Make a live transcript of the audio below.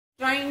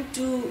Trying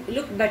to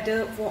look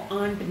better for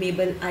Aunt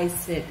Mabel, I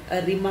said,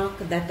 a remark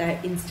that I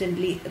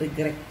instantly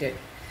regretted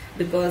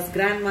because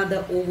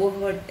grandmother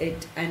overheard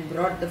it and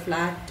brought the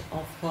flat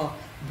of her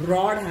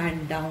broad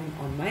hand down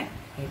on my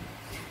head.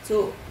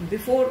 So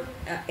before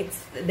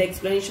the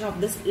explanation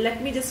of this,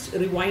 let me just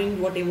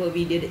rewind whatever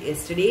we did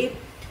yesterday.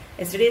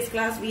 Yesterday's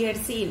class we had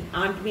seen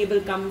Aunt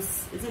Mabel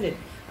comes, isn't it?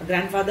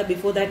 Grandfather,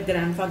 before that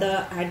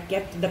grandfather had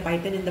kept the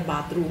python in the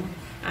bathroom,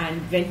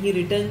 and when he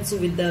returns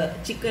with the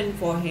chicken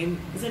for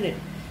him, isn't it?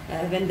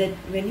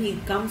 When he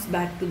comes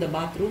back to the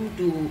bathroom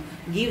to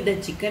give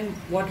the chicken,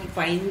 what he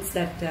finds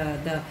that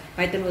the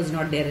python was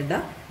not there in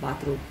the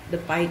bathroom. The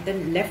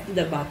python left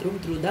the bathroom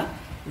through the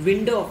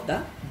window of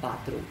the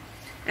bathroom.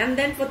 And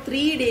then for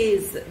 3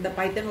 days, the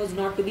python was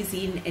not to be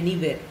seen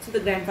anywhere. So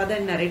the grandfather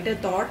and narrator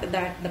thought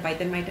that the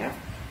python might have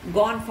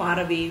gone far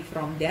away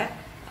from their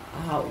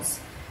house.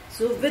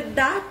 So with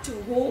that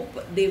hope,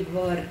 they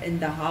were in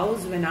the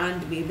house when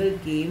Aunt Mabel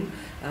came.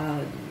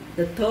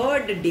 The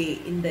third day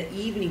in the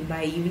evening,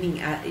 by evening,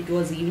 it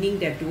was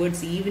evening time,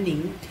 towards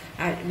evening,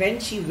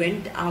 when she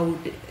went out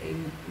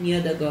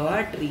near the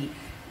guava tree,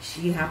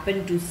 she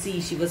happened to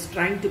see, she was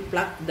trying to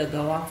pluck the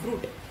guava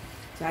fruit.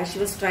 So as she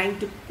was trying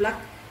to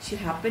pluck, she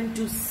happened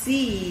to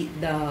see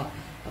the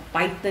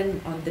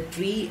python on the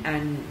tree,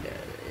 and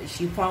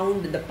she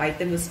found the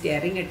python was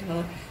staring at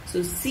her.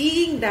 So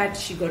seeing that,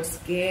 she got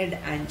scared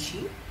and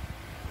she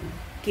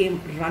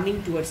came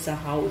running towards the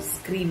house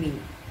screaming.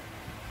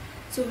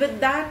 So with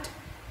that,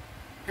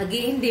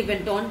 again they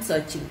went on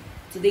searching.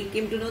 So they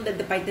came to know that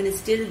the python is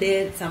still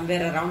there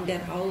somewhere around their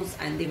house,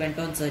 and they went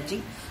on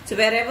searching. So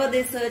wherever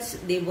they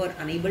searched, they were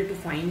unable to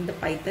find the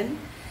python.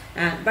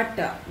 But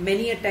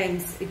many a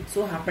times it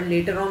so happened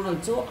later on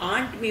also,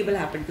 Aunt Mabel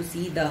happened to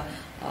see the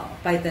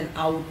python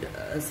out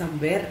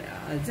somewhere,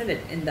 isn't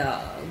it, in the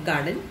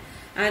garden.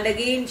 And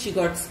again she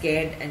got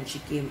scared and she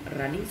came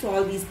running. So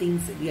all these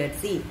things we had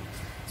seen.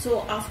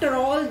 So after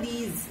all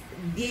these,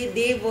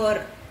 they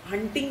were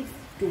hunting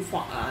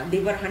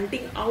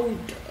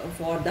out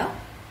for the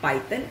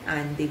python,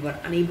 and they were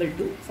unable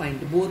to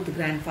find, both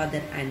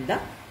grandfather and the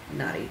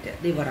narrator.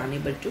 They were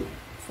unable to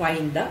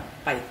find the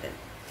python.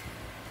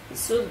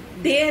 So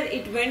there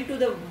it went to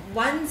the,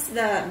 once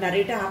the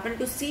narrator happened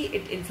to see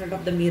it in front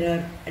of the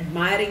mirror,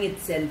 admiring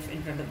itself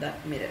in front of the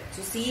mirror.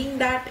 So seeing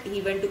that,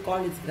 he went to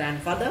call his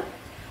grandfather.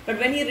 But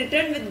when he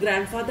returned with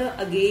grandfather,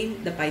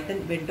 again the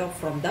python went off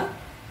from the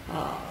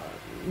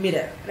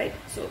mirror, right?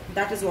 So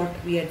that is what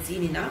we had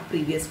seen in our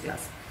previous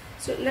class.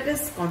 So let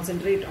us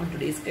concentrate on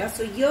today's class.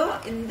 So here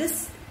in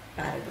this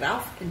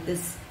paragraph, in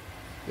this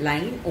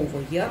line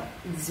over here,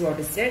 this is what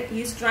is said.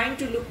 He is trying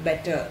to look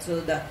better. So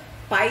the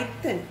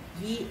python,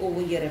 he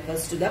over here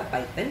refers to the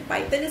python.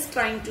 Python is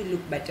trying to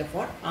look better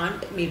for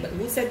Aunt Mabel.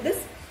 Who said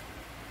this?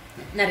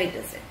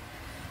 Narrator said.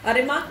 A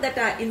remark that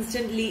I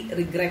instantly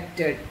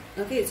regretted.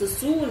 Okay, so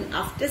soon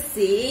after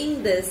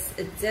saying this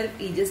itself,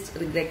 he just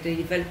regretted.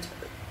 He felt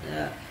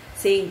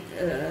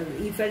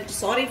he felt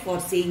sorry for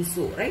saying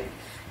so, right?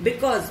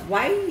 Because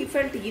why he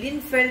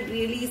didn't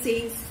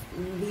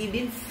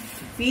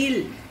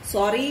feel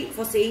sorry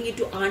for saying it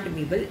to Aunt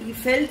Mabel. He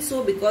felt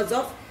so because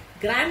of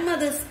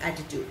grandmother's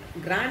attitude.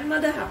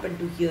 Grandmother happened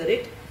to hear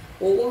it,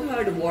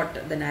 overheard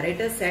what the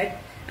narrator said,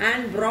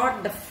 and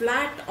brought the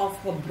flat of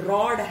her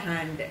broad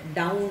hand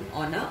down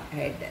on her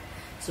head.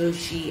 So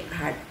she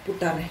had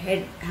put her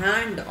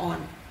hand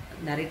on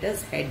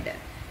narrator's head,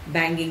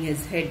 banging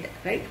his head,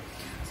 right?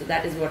 So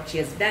that is what she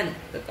has done,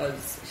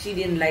 because she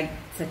didn't like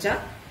such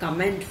a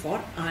comment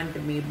for Aunt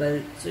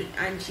Mabel. So,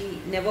 and she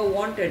never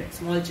wanted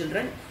small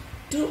children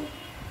to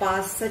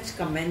pass such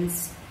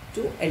comments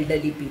to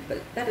elderly people.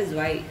 That is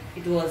why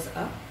it was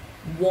a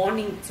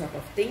warning sort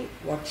of thing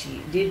what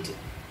she did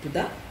to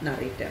the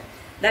narrator.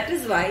 That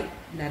is why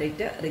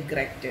narrator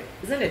regretted,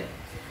 isn't it?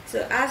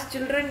 So as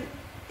children,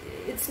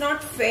 it's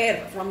not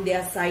fair from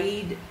their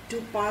side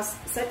to pass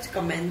such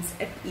comments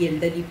at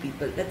elderly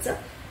people. That's a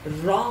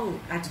wrong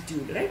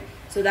attitude, right?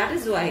 So that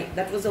is why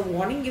that was a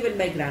warning given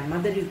by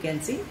grandmother, you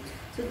can see.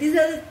 So these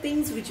are the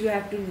things which you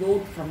have to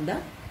note from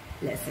the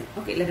lesson.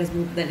 Okay, let us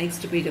move to the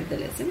next page of the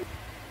lesson.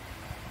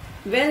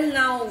 Well,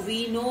 now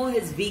we know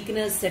his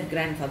weakness, said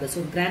grandfather.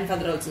 So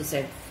grandfather also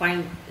said,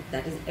 fine,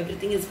 that is,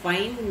 everything is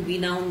fine. We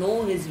now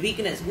know his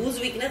weakness. Whose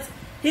weakness?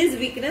 His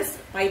weakness,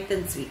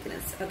 python's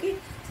weakness. Okay,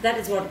 so that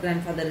is what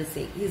grandfather is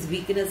saying. His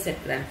weakness,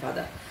 said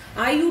grandfather.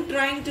 Are you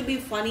trying to be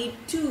funny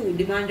too?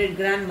 Demanded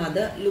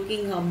grandmother,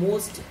 looking her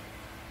most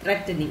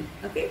threatening.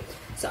 Okay,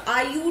 so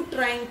are you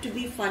trying to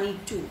be funny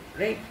too?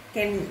 Right?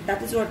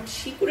 That is what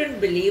she couldn't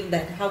believe,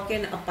 that how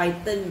can a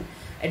python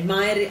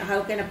admire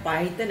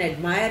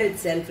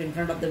itself in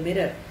front of the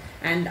mirror,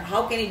 and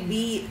how can it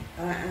be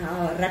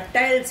a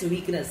reptile's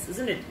weakness,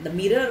 isn't it? The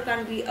mirror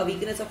can't be a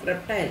weakness of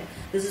reptile.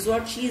 This is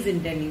what she is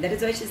intending. That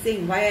is why she is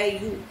saying, why are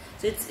you?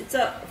 So it's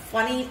a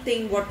funny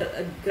thing what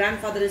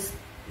grandfather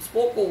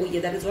spoke over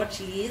here. That is what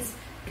she is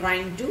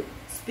trying to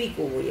speak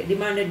over here.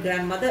 Demanded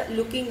grandmother,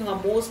 looking her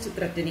most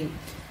threatening.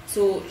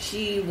 So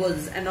she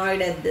was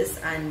annoyed at this,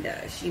 and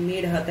she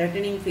made her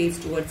threatening face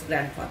towards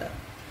grandfather.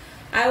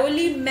 I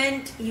only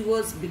meant he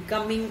was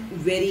becoming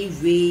very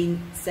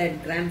vain,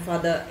 said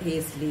Grandfather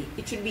hastily.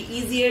 It should be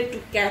easier to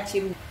catch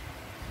him.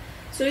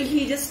 So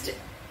he just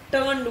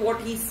turned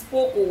what he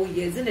spoke over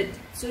here, isn't it?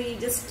 So he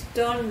just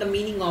turned the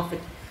meaning of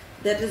it.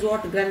 That is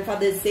what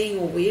Grandfather is saying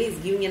over here. He is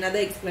giving another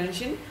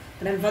explanation.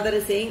 Grandfather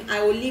is saying, I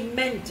only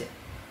meant,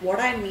 what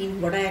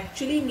I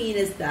actually mean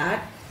is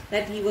that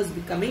he was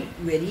becoming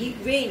very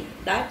vain.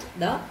 That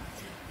the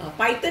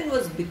python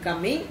was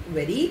becoming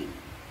very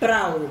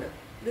proud.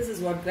 This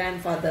is what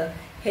Grandfather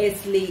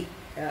hastily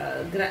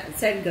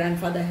said,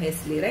 Grandfather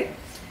hastily, right?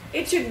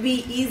 It should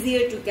be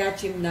easier to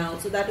catch him now.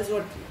 So that is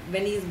what,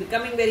 when he is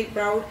becoming very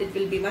proud, it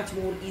will be much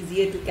more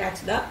easier to catch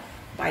the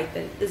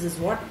python. This is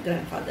what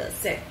Grandfather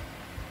said.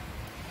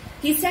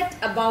 He set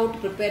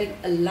about preparing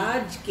a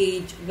large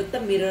cage with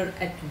a mirror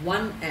at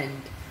one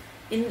end.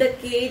 In the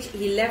cage,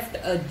 he left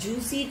a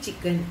juicy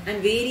chicken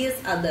and various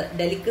other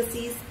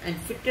delicacies and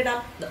fitted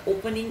up the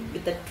opening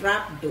with a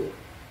trap door.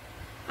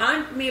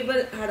 Aunt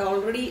Mabel had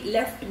already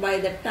left by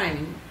the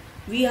time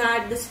we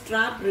had this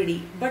trap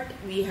ready, but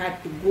we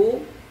had to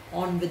go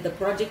on with the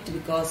project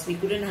because we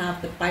couldn't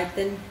have the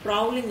python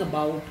prowling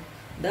about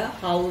the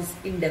house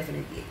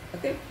indefinitely.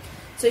 Okay.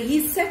 So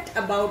he set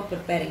about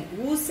preparing.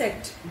 Who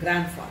set?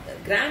 Grandfather.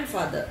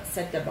 Grandfather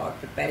set about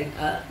preparing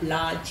a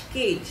large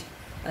cage.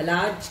 A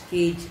large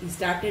cage. He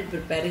started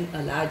preparing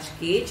a large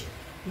cage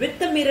with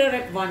the mirror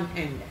at one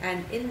end.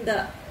 And in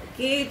the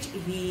cage,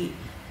 he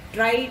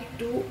tried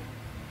to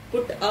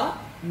put a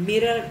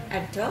mirror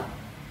at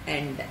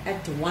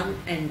one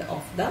end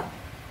of the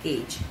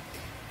cage.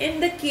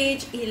 In the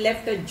cage, he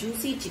left a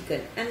juicy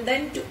chicken. And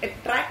then to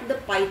attract the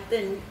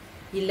python,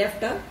 he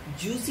left a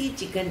juicy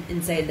chicken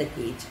inside the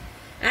cage.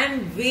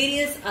 And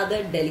various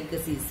other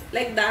delicacies,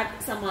 like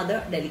that, some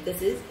other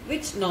delicacies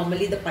which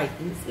normally the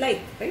pythons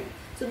like, right?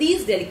 So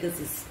these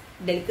delicacies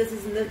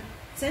in the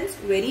sense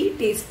very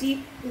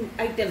tasty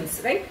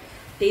items, right?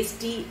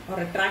 Tasty or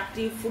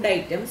attractive food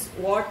items,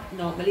 what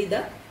normally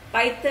the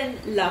python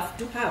love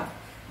to have.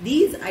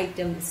 These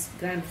items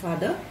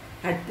Grandfather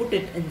had put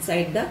it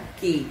inside the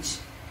cage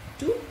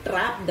to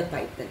trap the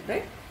python,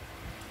 right?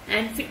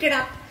 And fitted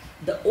up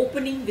the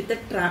opening with a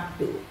trap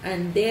door.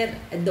 And there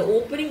at the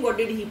opening, what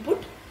did he put?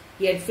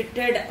 He had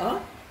fitted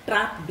a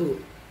trap door.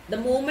 The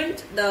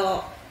moment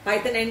the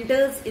python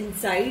enters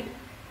inside,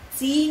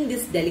 seeing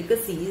these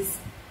delicacies,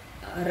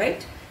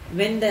 right?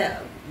 When the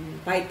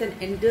python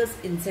enters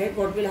inside,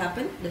 what will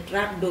happen? The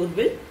trap door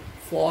will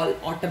fall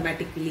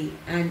automatically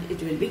and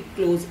it will be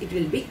closed. It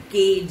will be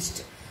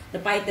caged. The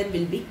python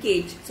will be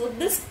caged. So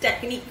this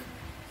technique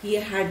he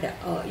had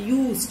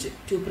used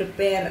to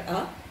prepare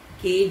a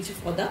cage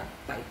for the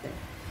python.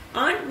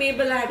 Aunt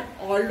Mabel had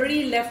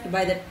already left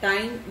by the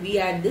time we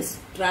had this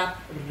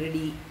trap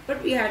ready,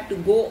 but we had to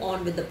go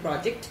on with the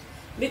project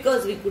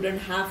because we couldn't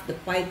have the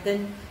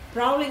python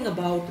prowling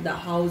about the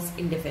house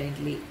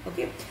indefinitely.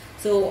 Okay,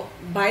 so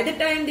by the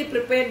time they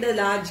prepared the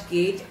large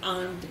cage,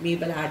 Aunt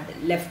Mabel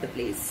had left the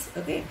place.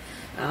 Okay,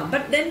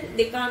 but then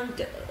they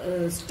can't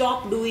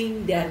stop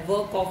doing their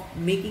work of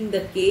making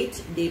the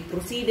cage. They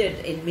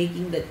proceeded in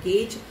making the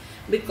cage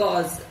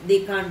because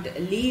they can't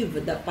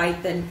leave the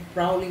python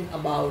prowling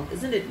about,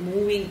 isn't it,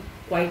 moving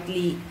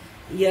quietly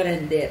here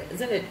and there,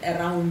 isn't it,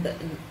 around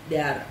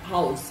their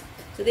house.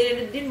 So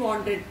they didn't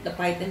want the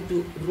python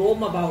to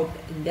roam about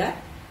in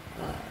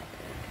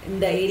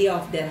the area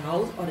of their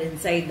house or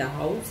inside the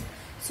house.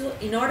 So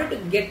in order to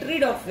get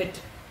rid of it,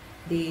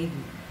 they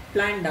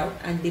planned out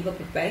and they were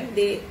preparing.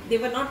 They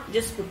were not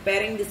just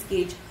preparing this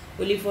cage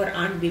only for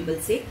Aunt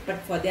Mabel's sake, but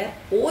for their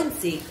own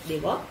sake they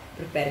were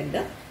preparing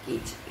the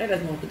cage. Let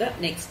us move to the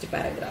next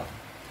paragraph.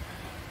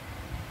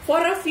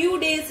 For a few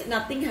days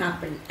nothing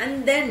happened,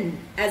 and then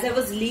as I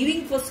was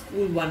leaving for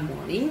school one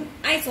morning,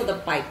 I saw the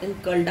python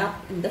curled up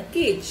in the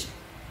cage.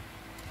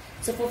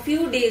 So for a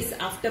few days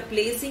after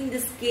placing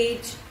this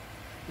cage,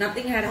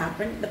 nothing had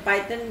happened. The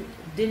python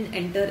didn't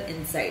enter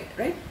inside,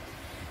 right?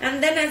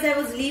 And then as I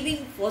was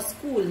leaving for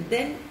school,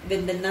 then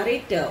when the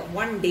narrator,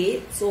 one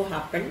day so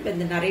happened, when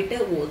the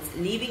narrator was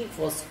leaving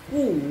for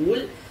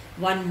school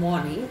one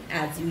morning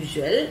as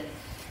usual,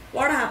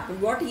 what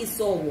happened? What he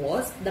saw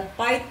was the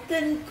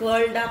python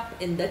curled up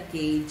in the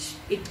cage.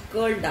 It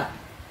curled up.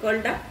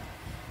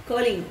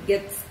 Curling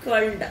gets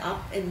curled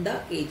up in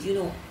the cage. You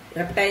know,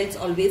 reptiles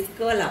always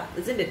curl up,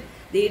 isn't it?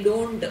 They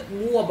don't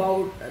move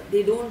about.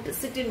 They don't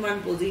sit in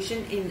one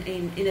position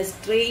in a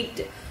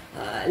straight,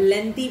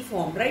 lengthy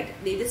form, right?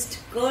 They just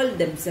curl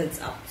themselves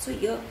up. So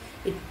here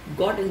it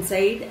got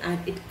inside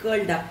and it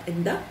curled up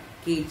in the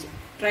cage.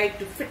 Tried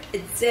to fit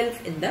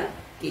itself in the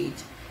cage.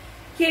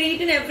 He had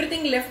eaten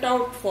everything left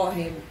out for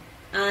him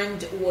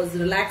and was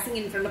relaxing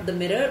in front of the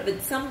mirror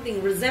with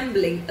something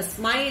resembling a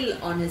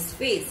smile on his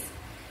face.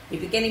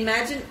 If you can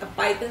imagine a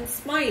python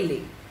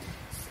smiling.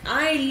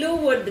 I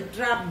lowered the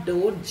trap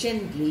door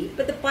gently,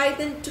 but the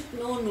python took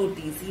no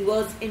notice. He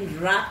was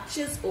in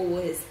raptures over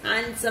his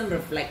handsome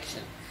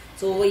reflection.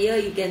 So over here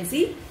you can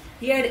see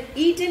he had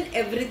eaten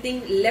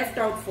everything left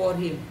out for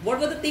him.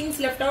 What were the things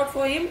left out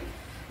for him?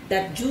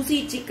 that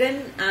juicy chicken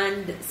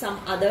and some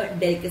other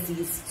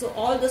delicacies. So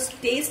all this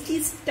tasty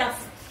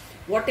stuff,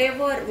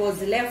 whatever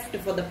was left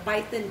for the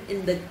python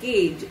in the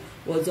cage,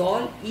 was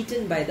all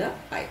eaten by the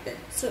python.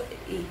 So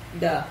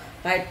the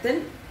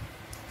python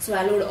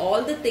swallowed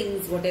all the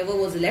things, whatever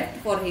was left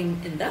for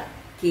him in the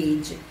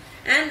cage.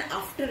 And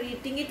after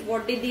eating it,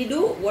 what did he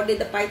do? What did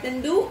the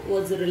python do?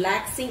 Was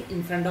relaxing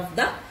in front of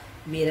the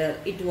mirror.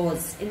 It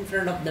was in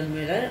front of the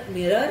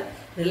mirror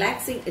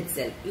relaxing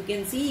itself. You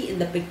can see in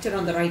the picture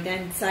on the right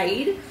hand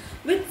side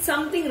with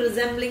something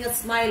resembling a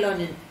smile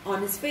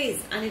on his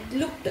face, and it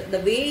looked, the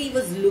way he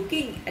was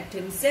looking at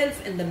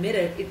himself in the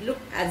mirror, it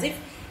looked as if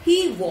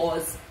he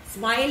was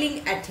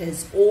smiling at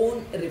his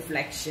own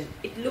reflection.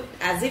 It looked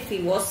as if he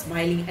was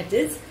smiling at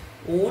his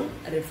own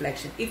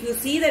reflection. If you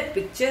see that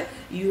picture,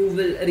 you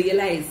will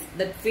realize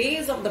that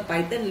face of the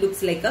python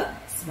looks like a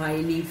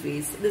smiley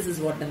face. This is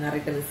what the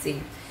narrator is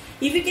saying.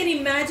 If you can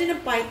imagine a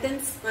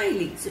python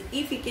smiling, so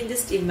if you can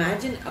just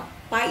imagine a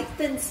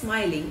python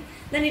smiling,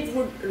 then it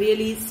would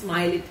really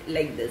smile it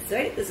like this,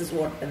 right? This is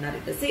what the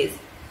narrator says.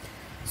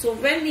 So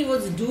when he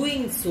was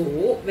doing so,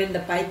 when the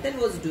python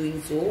was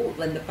doing so,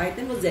 when the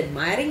python was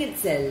admiring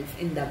itself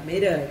in the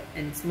mirror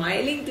and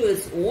smiling to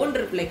its own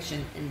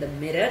reflection in the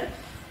mirror,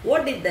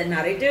 what did the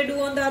narrator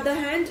do on the other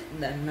hand?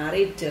 The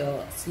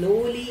narrator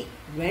slowly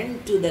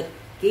went to the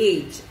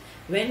cage,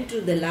 went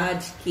to the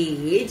large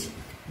cage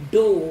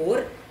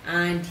door,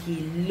 and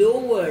he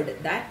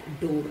lowered that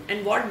door.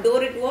 And what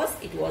door it was?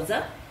 It was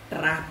a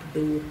trap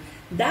door.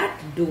 That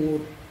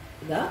door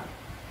the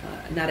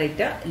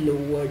narrator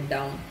lowered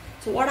down.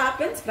 So what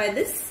happens by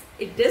this?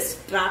 It is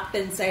trapped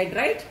inside,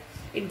 right?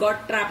 It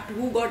got trapped.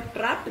 Who got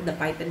trapped? The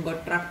python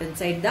got trapped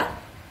inside the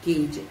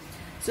cage.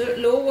 So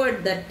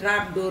lowered the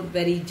trap door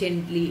very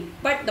gently,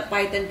 but the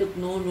python took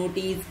no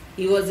notice.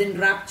 He was in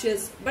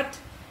raptures, but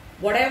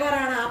whatever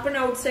had happened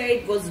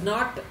outside was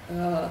not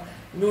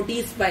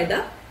noticed by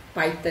the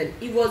python.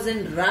 He was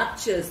in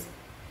raptures.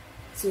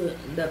 So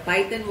the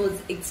python was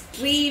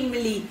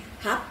extremely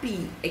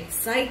happy,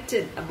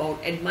 excited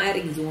about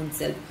admiring his own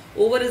self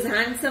over his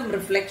handsome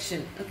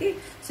reflection. Okay,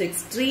 so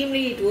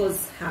extremely it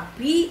was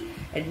happy,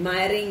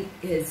 admiring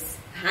his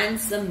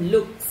handsome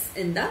looks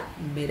in the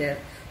mirror.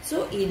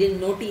 So he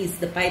didn't notice,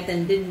 the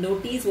python didn't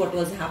notice what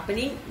was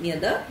happening near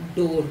the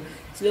door.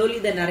 Slowly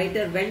the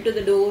narrator went to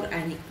the door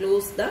and he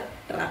closed the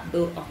trap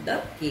door of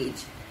the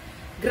cage.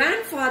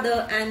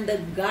 Grandfather and the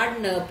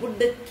gardener put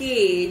the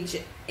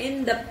cage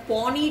in the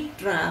pony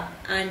trap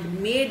and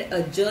made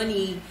a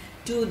journey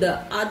to the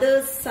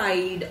other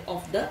side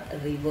of the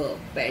river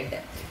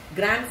bed.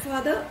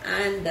 Grandfather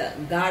and the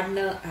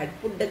gardener had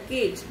put the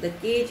cage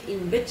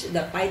in which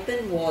the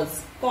python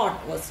was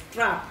caught, was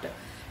trapped,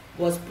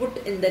 was put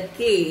in the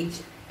cage.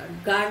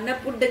 Gardener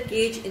put the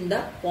cage in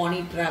the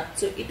pony trap.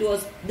 So it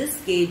was,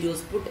 this cage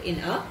was put in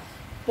a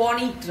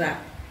pony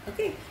trap.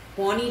 Okay,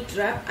 pony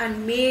trap,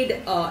 and made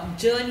a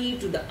journey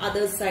to the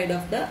other side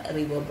of the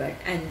riverbed,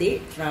 and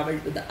they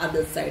traveled to the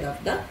other side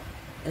of the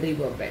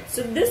riverbed.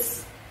 So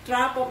this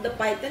trap of the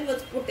python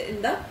was put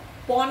in the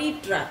pony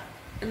trap,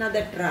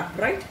 another trap,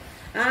 right?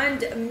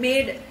 And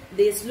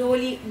they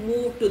slowly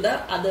moved to the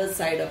other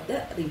side of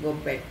the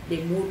riverbed.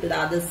 They moved to the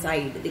other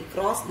side. They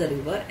crossed the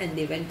river and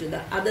they went to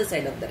the other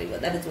side of the river.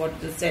 That is what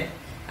it is said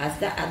as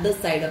the other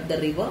side of the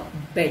river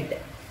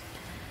bed.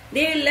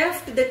 They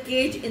left the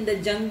cage in the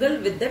jungle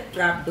with the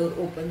trap door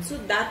open. So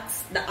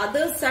that's the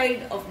other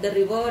side of the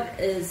river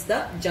is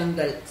the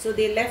jungle. So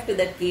they left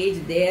the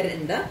cage there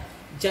in the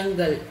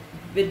jungle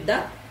with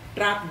the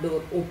trap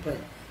door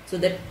open. So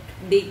that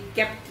they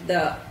kept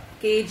the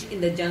cage in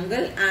the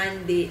jungle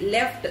and they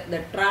left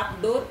the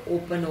trap door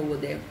open over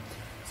there.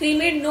 So he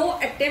made no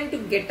attempt to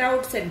get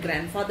out, said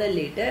grandfather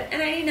later,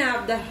 and I didn't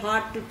have the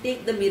heart to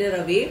take the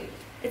mirror away.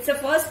 It's the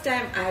first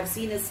time I have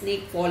seen a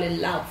snake fall in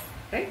love,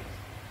 right?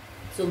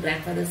 So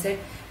grandfather said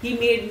he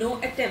made no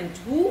attempt.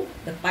 Who?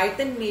 The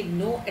python made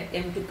no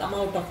attempt to come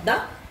out of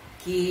the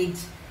cage.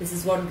 This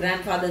is what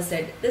grandfather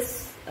said.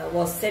 This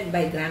was said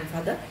by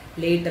grandfather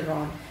later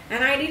on.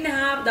 And I didn't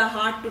have the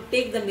heart to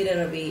take the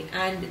mirror away.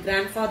 And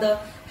grandfather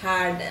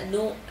had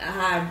no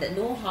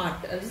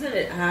heart. Isn't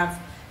it? I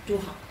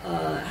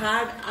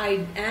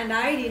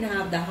didn't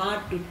have the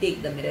heart to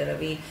take the mirror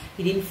away.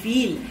 He didn't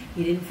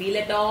feel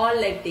at all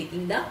like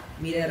taking the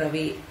mirror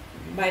away.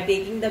 By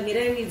taking the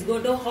mirror, he's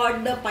going to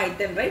hurt the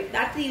python, right?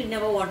 That he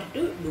never wanted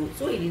to do.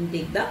 So he didn't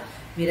take the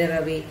mirror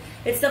away.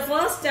 It's the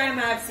first time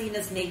I have seen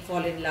a snake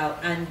fall in love.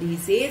 And he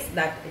says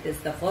that it is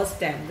the first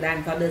time.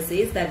 Grandfather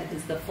says that it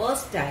is the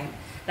first time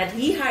that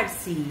he had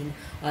seen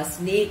a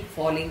snake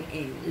falling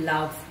in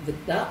love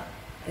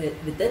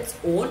with its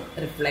own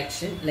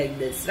reflection like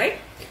this, right?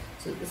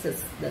 So this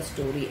is the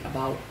story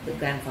about the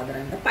grandfather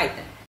and the python.